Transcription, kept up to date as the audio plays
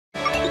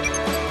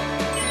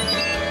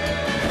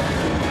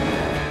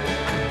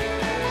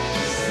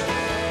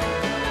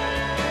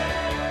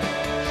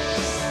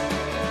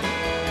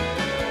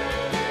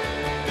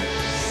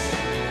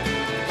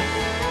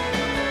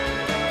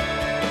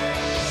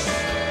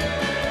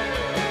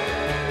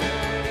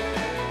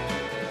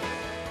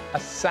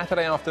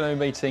Saturday afternoon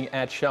meeting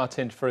at Sha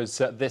Tin for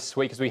us this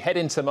week. As we head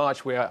into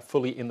March, we are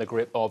fully in the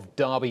grip of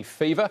Derby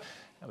fever.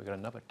 And we've got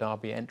another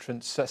Derby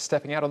entrance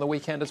stepping out on the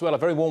weekend as well. A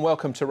very warm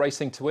welcome to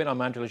Racing to Win.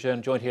 I'm Andrew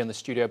Lejeune, joined here in the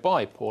studio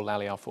by Paul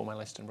Lally, our former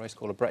analyst and race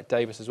caller, Brett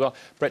Davis as well.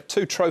 Brett,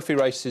 2 trophy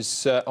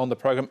races on the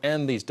programme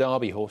and these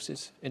Derby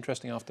horses.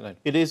 Interesting afternoon.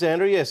 It is,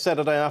 Andrew. Yes,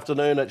 Saturday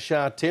afternoon at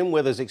Sha Tin.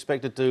 Weather's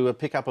expected to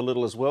pick up a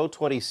little as well.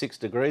 26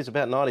 degrees,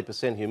 about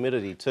 90%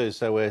 humidity too.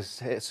 So we're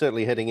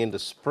certainly heading into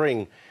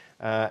spring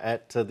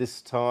at this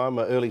time,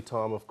 early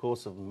time, of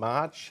course, of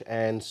March.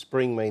 And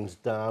spring means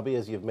Derby,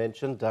 as you've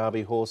mentioned.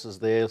 Derby horses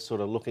there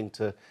sort of looking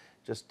to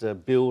just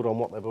build on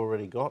what they've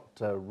already got.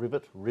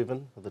 Rivet,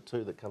 Riven are the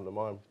 2 that come to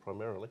mind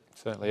primarily.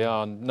 Certainly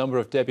are. A number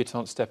of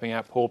debutants stepping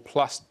out, Paul,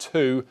 plus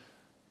 2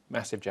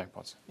 massive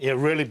jackpots. Yeah,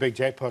 really big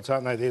jackpots,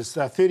 aren't they? There's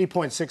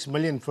 30.6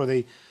 million for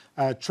the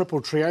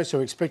triple trio, so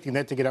we're expecting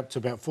that to get up to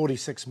about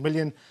 46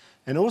 million.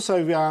 And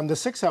also the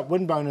 6-up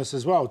win bonus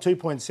as well,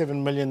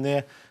 2.7 million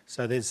there.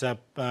 So there's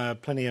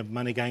plenty of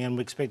money going in.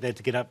 We expect that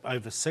to get up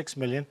over 6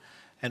 million.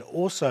 And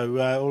also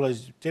all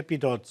those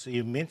debutants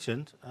you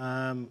mentioned,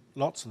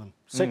 lots of them.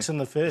 6 in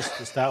the first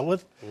to start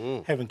with.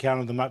 Haven't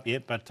counted them up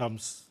yet, but I'm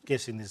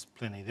guessing there's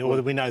plenty.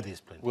 Or we know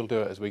there's plenty. We'll do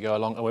it as we go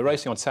along. And we're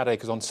racing on Saturday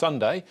because on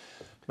Sunday,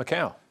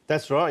 Macau.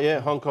 That's right, yeah,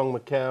 Hong Kong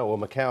Macau, or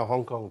Macau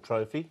Hong Kong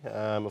Trophy.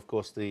 Of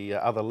course, the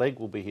other leg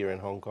will be here in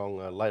Hong Kong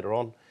later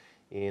on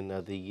in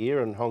the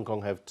year, and Hong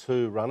Kong have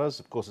 2 runners.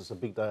 Of course, it's a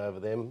big day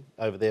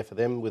over there for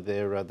them with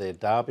their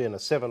Derby and a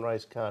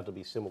 7-race card to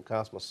be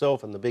simulcast.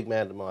 Myself and the big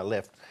man to my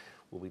left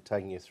will be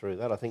taking you through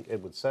that. I think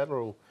Edward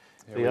Sadler will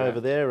be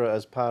over there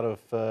as part of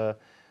the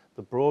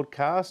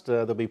broadcast.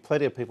 There'll be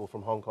plenty of people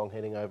from Hong Kong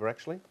heading over,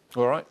 actually.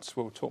 All right, so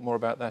we'll talk more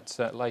about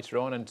that later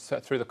on and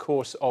through the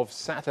course of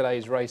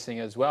Saturday's racing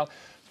as well.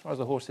 As far as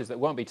the horses that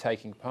won't be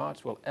taking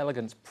part, well,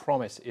 Elegance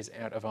Promise is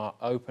out of our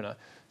opener.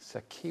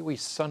 So Kiwi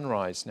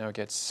Sunrise now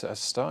gets a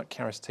start.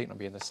 Karis Teaton will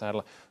be in the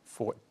saddle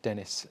for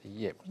Dennis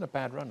Yip. Wasn't a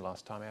bad run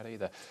last time out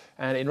either.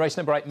 And in race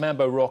number 8,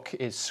 Mambo Rock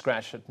is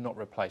scratched, not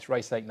replaced.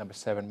 Race 8, number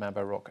 7,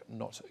 Mambo Rock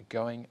not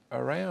going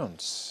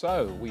around.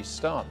 So we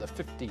start the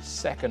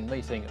 52nd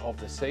meeting of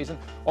the season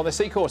on the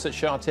C-course at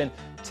Sha Tin.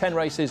 10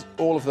 races,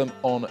 all of them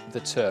on the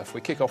turf.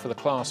 We kick off with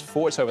a Class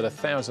 4. It's over the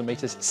 1,000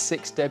 metres.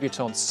 6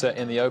 debutants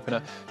in the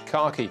opener.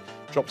 Khaki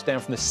drops down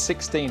from the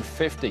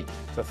 1650 to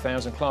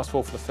 1,000. Class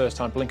 4 for the first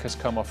time. Blinkers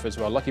come off as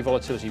well. Lucky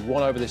Volatility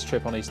won over this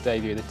trip on his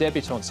debut. The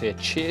debutants here,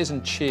 Cheers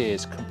and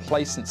Cheers,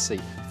 Complacency,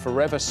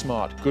 Forever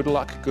Smart, Good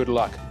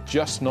Luck,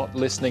 Just Not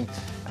Listening,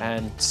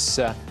 and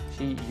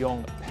Ji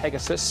Yong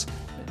Pegasus.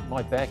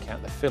 My bear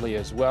count, the filly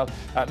as well.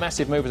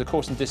 Massive Move is a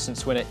course and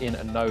distance winner in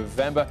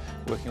November,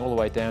 working all the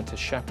way down to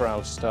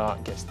Chaparral Star,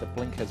 gets the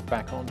blinkers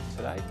back on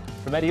today.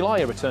 From Eddie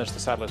Lyer returns to the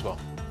saddle as well.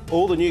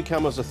 All the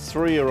newcomers are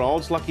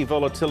 3-year-olds. Lucky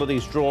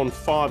Volatility's drawn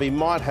 5. He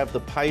might have the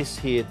pace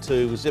here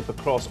to zip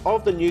across.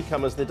 Of the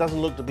newcomers, there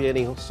doesn't look to be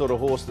any sort of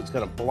horse that's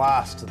going to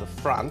blast to the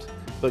front.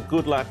 But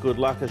Good Luck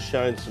has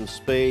shown some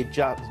speed,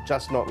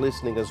 just not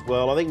listening as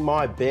well. I think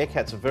My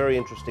Bearcat's a very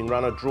interesting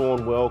runner,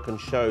 drawn well, can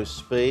show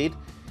speed.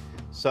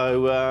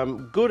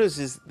 So good as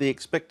is the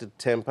expected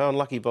tempo, and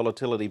Lucky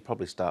Volatility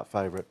probably start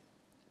favourite.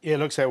 Yeah,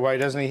 looks that way,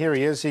 doesn't he? Here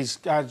he is. He's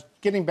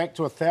getting back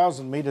to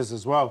 1,000 metres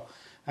as well.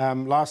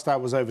 Last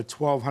start was over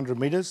 1,200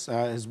 metres.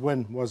 His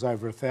win was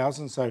over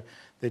 1,000, so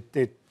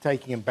they're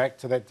taking him back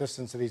to that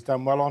distance that he's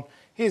done well on.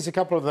 Here's a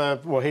couple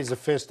of here's the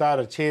first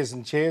starter, Cheers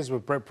and Cheers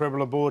with Brett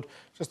Preble aboard.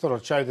 Just thought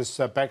I'd show this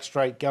back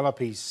straight gallop.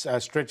 He's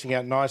stretching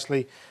out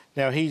nicely.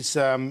 Now he's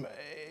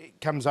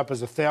comes up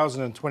as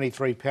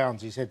 1,023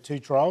 pounds. He's had 2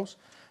 trials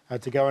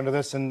to go into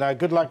this, and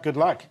Good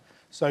Luck.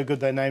 So good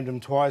they named him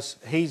twice.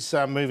 He's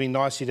moving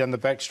nicely down the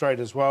back straight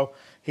as well.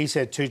 He's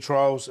had 2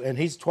 trials, and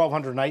he's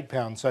 1,208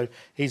 pounds, so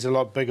he's a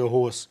lot bigger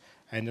horse.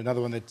 And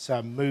another one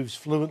that moves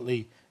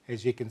fluently,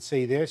 as you can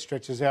see there,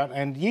 stretches out.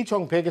 And Ji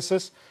Yong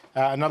Pegasus,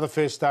 another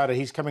first starter.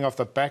 He's coming off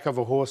the back of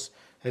a horse,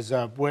 his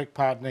work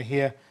partner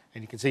here,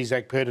 and you can see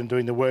Zach Purdon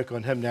doing the work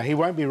on him. Now, he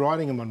won't be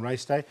riding him on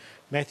race day.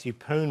 Matthew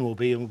Poon will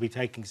be, and will be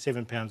taking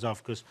 7 pounds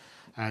off because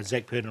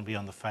Zach Purdon will be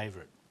on the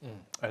favourite.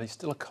 And he's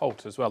still a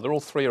colt as well. They're all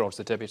 3-year-olds,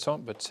 the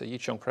debutant, but Ji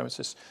Yong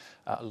Premises,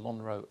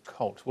 Lonhro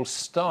colt. We'll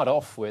start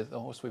off with a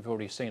horse we've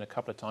already seen a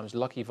couple of times,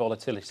 Lucky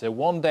Volatility. So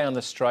 1 down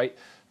the straight,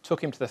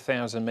 took him to the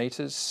 1,000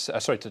 metres, to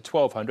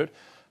 1,200,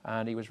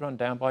 and he was run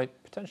down by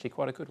potentially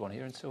quite a good one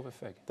here in Silver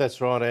Fig.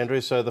 That's right,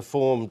 Andrew. So the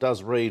form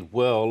does read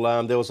well.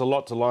 There was a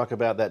lot to like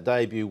about that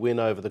debut win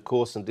over the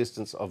course and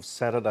distance of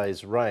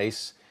Saturday's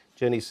race.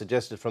 Jenny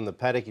suggested from the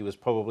paddock he was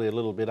probably a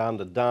little bit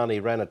underdone. He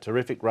ran a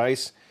terrific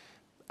race,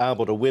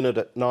 able to win it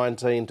at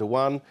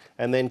 19-1,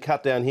 and then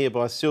cut down here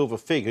by Silver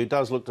Fig, who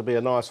does look to be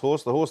a nice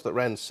horse. The horse that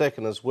ran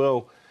second as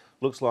well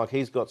looks like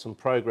he's got some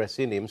progress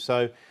in him.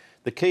 So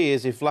the key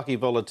is if Lucky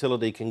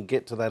Volatility can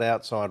get to that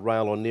outside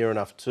rail or near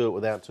enough to it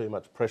without too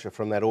much pressure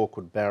from that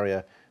awkward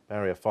barrier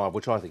 5,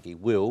 which I think he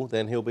will,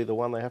 then he'll be the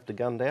one they have to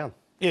gun down.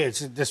 Yeah,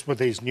 it's just with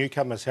these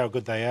newcomers, how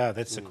good they are.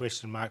 That's the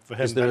question mark for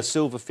him. Is there a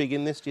silver fig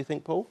in this, do you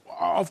think, Paul?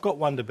 I've got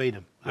one to beat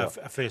him, Yep.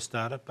 a first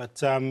starter.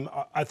 But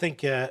I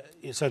think,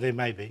 so there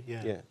may be,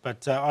 yeah.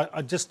 But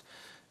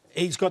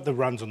he's got the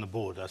runs on the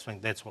board. I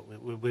think that's what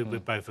we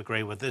both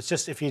agree with. It's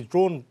just if he's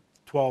drawn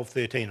 12,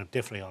 13,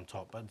 definitely on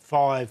top. But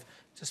 5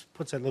 just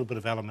puts a little bit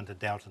of element of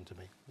doubt into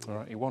me. All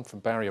right, you won from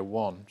barrier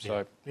 1,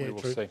 so we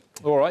will true. see.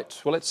 All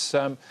right, well, let's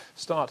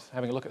start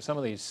having a look at some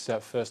of these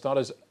first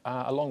starters,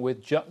 along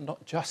with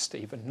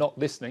not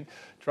listening,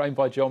 trained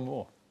by John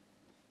Moore.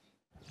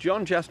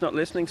 John, just not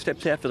listening,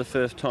 steps out for the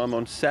first time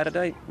on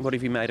Saturday. What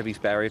have you made of his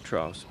barrier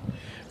trials?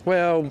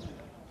 Well,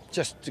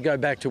 just to go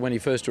back to when he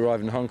first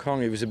arrived in Hong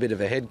Kong, he was a bit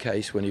of a head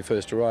case when he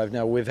first arrived.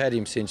 Now, we've had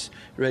him since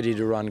ready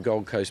to run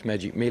Gold Coast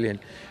Magic Million.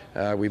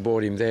 We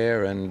bought him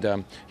there,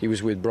 and he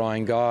was with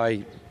Brian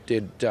Guy,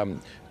 did the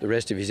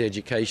rest of his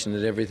education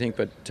and everything,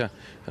 but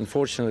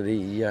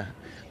unfortunately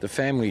the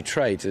family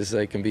trait is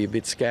they can be a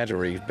bit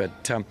scattery.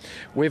 But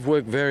we've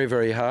worked very,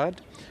 very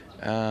hard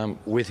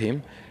with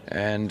him,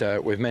 and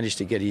we've managed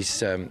to get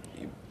his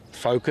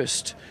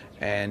focused,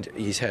 and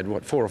he's had,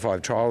 4 or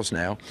 5 trials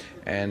now,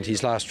 and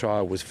his last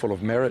trial was full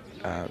of merit.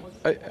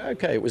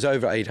 Okay, it was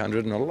over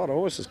 800, and a lot of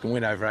horses can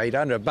win over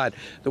 800, but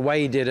the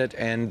way he did it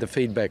and the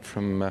feedback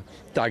from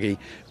Dougie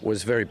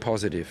was very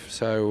positive.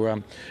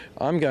 So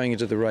I'm going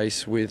into the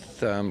race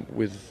with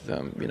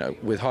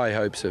high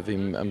hopes of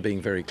him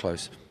being very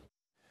close.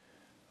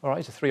 All right,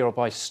 he's a 3-year-old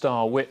by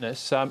Star Witness.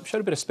 Showed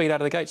a bit of speed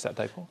out of the gates that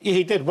day, Paul. Yeah,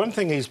 he did. One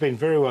thing, he's been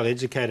very well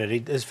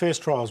educated. His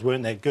first trials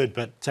weren't that good,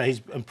 but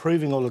he's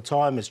improving all the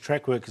time. His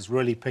track work is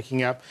really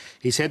picking up.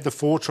 He's had the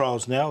 4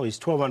 trials now. He's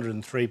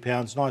 1,203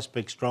 pounds, nice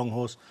big strong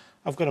horse.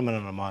 I've got him in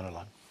on a minor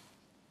line.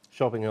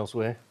 Shopping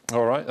elsewhere.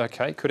 All right,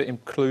 OK. Could it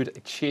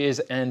include Cheers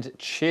and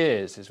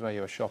Cheers is where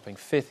you're shopping.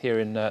 5th here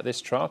in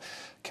this trial.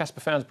 Casper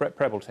Found's Brett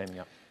Preble teaming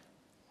up.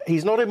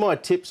 He's not in my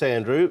tips,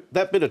 Andrew.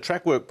 That bit of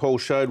track work Paul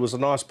showed was a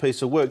nice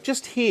piece of work.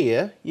 Just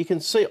here, you can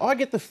see, I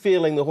get the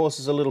feeling the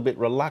horse is a little bit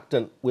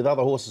reluctant with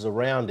other horses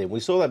around him. We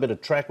saw that bit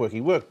of track work. He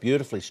worked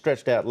beautifully,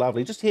 stretched out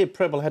lovely. Just here,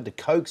 Preble had to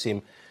coax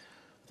him.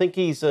 I think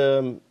he's,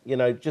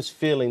 just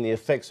feeling the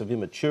effects of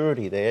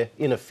immaturity there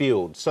in a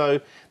field.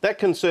 So that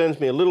concerns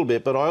me a little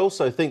bit, but I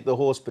also think the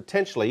horse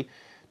potentially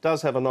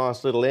does have a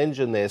nice little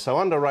engine there. So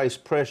under race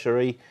pressure,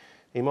 he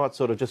might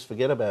sort of just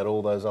forget about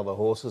all those other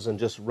horses and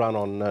just run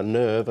on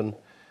nerve, and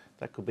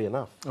that could be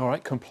enough. All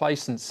right,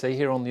 complacency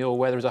here on the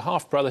all-weather is a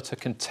half-brother to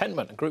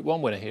Contentment, a Group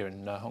 1 winner here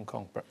in Hong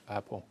Kong,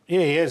 Paul. Yeah,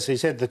 he is.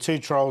 He's had the 2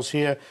 trials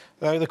here.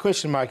 The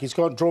question mark, he's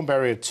got drawn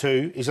barrier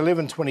 2. He's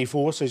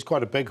 11.24, so he's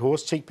quite a big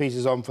horse. Cheek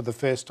pieces on for the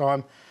first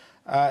time.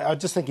 I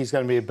just think he's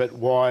going to be a bit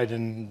wide,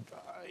 and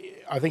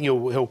I think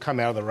he'll come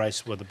out of the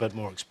race with a bit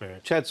more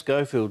experience. Chad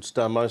Schofield's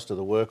done most of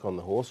the work on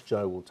the horse.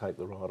 Joe will take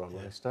the ride on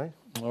race day.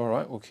 All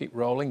right, we'll keep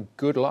rolling.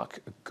 Good luck,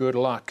 good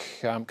luck.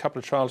 Couple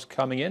of trials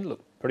coming in. Look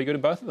pretty good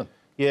in both of them.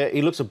 Yeah,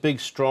 he looks a big,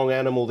 strong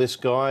animal, this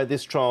guy.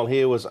 This trial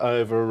here was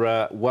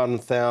over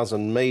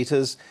 1,000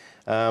 metres.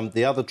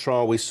 The other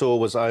trial we saw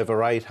was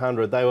over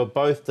 800. They were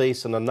both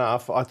decent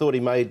enough. I thought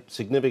he made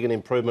significant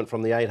improvement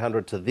from the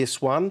 800 to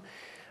this one.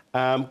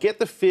 Get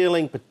the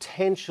feeling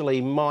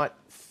potentially might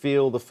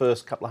feel the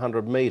first couple of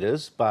 100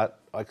 metres, but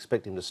I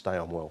expect him to stay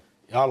on well.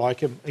 I like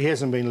him. He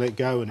hasn't been let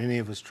go in any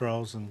of his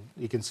trials, and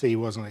you can see he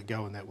wasn't let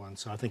go in that one,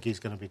 so I think he's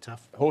going to be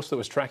tough. The horse that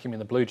was tracking him in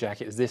the blue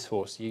jacket is this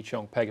horse,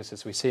 Yichong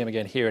Pegasus. We see him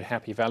again here at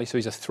Happy Valley, so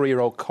he's a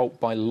 3-year-old colt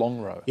by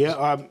Longrow. Yeah,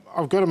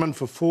 I've got him in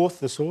for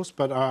 4th, this horse,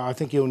 but I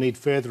think he'll need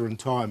further in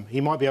time.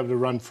 He might be able to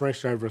run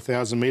fresh over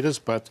 1,000 metres,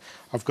 but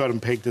I've got him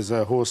pegged as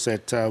a horse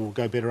that will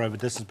go better over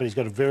distance, but he's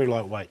got a very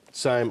light weight.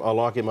 Same, I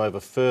like him over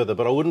further,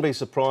 but I wouldn't be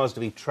surprised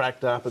if he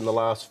tracked up in the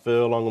last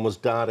furlong and was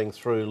darting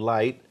through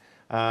late.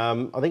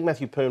 I think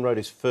Matthew Poon rode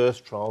his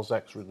first trial.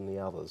 Zach's ridden the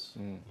others.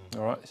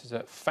 All right, this is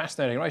a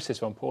fascinating race,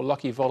 this one, Paul.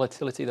 Lucky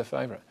Volatility, the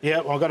favourite.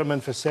 Yeah, well, I got him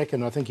in for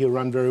 2nd. I think he'll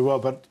run very well.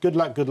 But good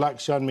luck,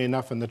 shown me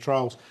enough in the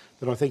trials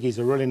that I think he's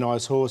a really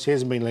nice horse. He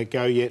hasn't been let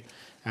go yet.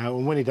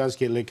 And when he does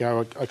get let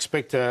go, I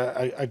expect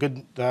a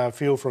good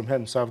feel from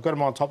him. So I've got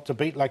him on top to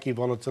beat Lucky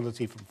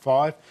Volatility from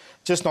 5.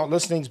 Just Not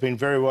Listening's been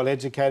very well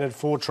educated.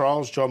 4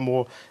 trials. John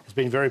Moore has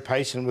been very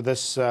patient with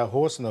this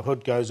horse, and the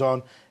hood goes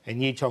on. And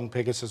Yichong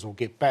Pegasus will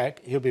get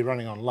back. He'll be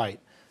running on late.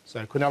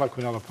 So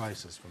Quinella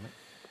places for me.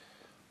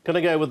 Going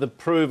to go with the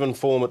proven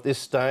form at this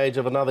stage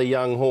of another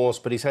young horse,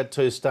 but he's had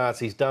 2 starts.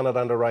 He's done it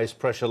under race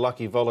pressure,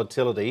 Lucky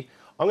Volatility.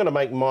 I'm going to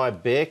make my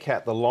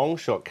Bearcat the long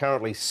shot,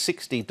 currently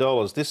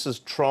 $60. This has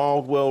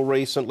trialled well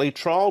recently,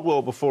 trialled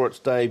well before its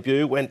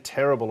debut, went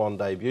terrible on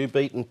debut,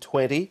 beaten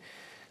 20.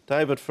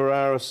 David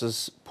Ferraris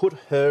has put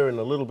her in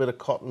a little bit of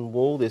cotton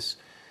wool, this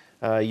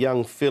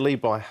young filly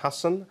by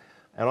Hassan.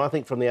 And I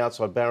think from the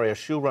outside barrier,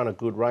 she'll run a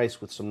good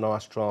race with some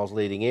nice trials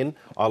leading in.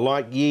 I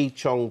like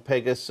Yichong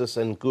Pegasus,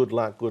 and good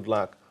luck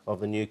of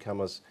the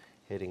newcomers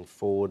heading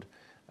forward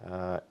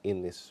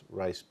in this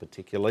race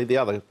particularly. The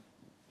other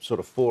sort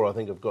of 4, I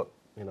think, have got,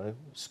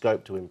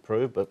 scope to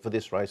improve, but for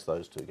this race,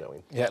 those 2 go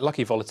in. Yeah,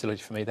 Lucky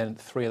Volatility for me, then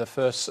 3 of the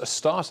first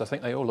starts. I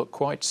think they all look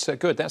quite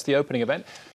good. That's the opening event.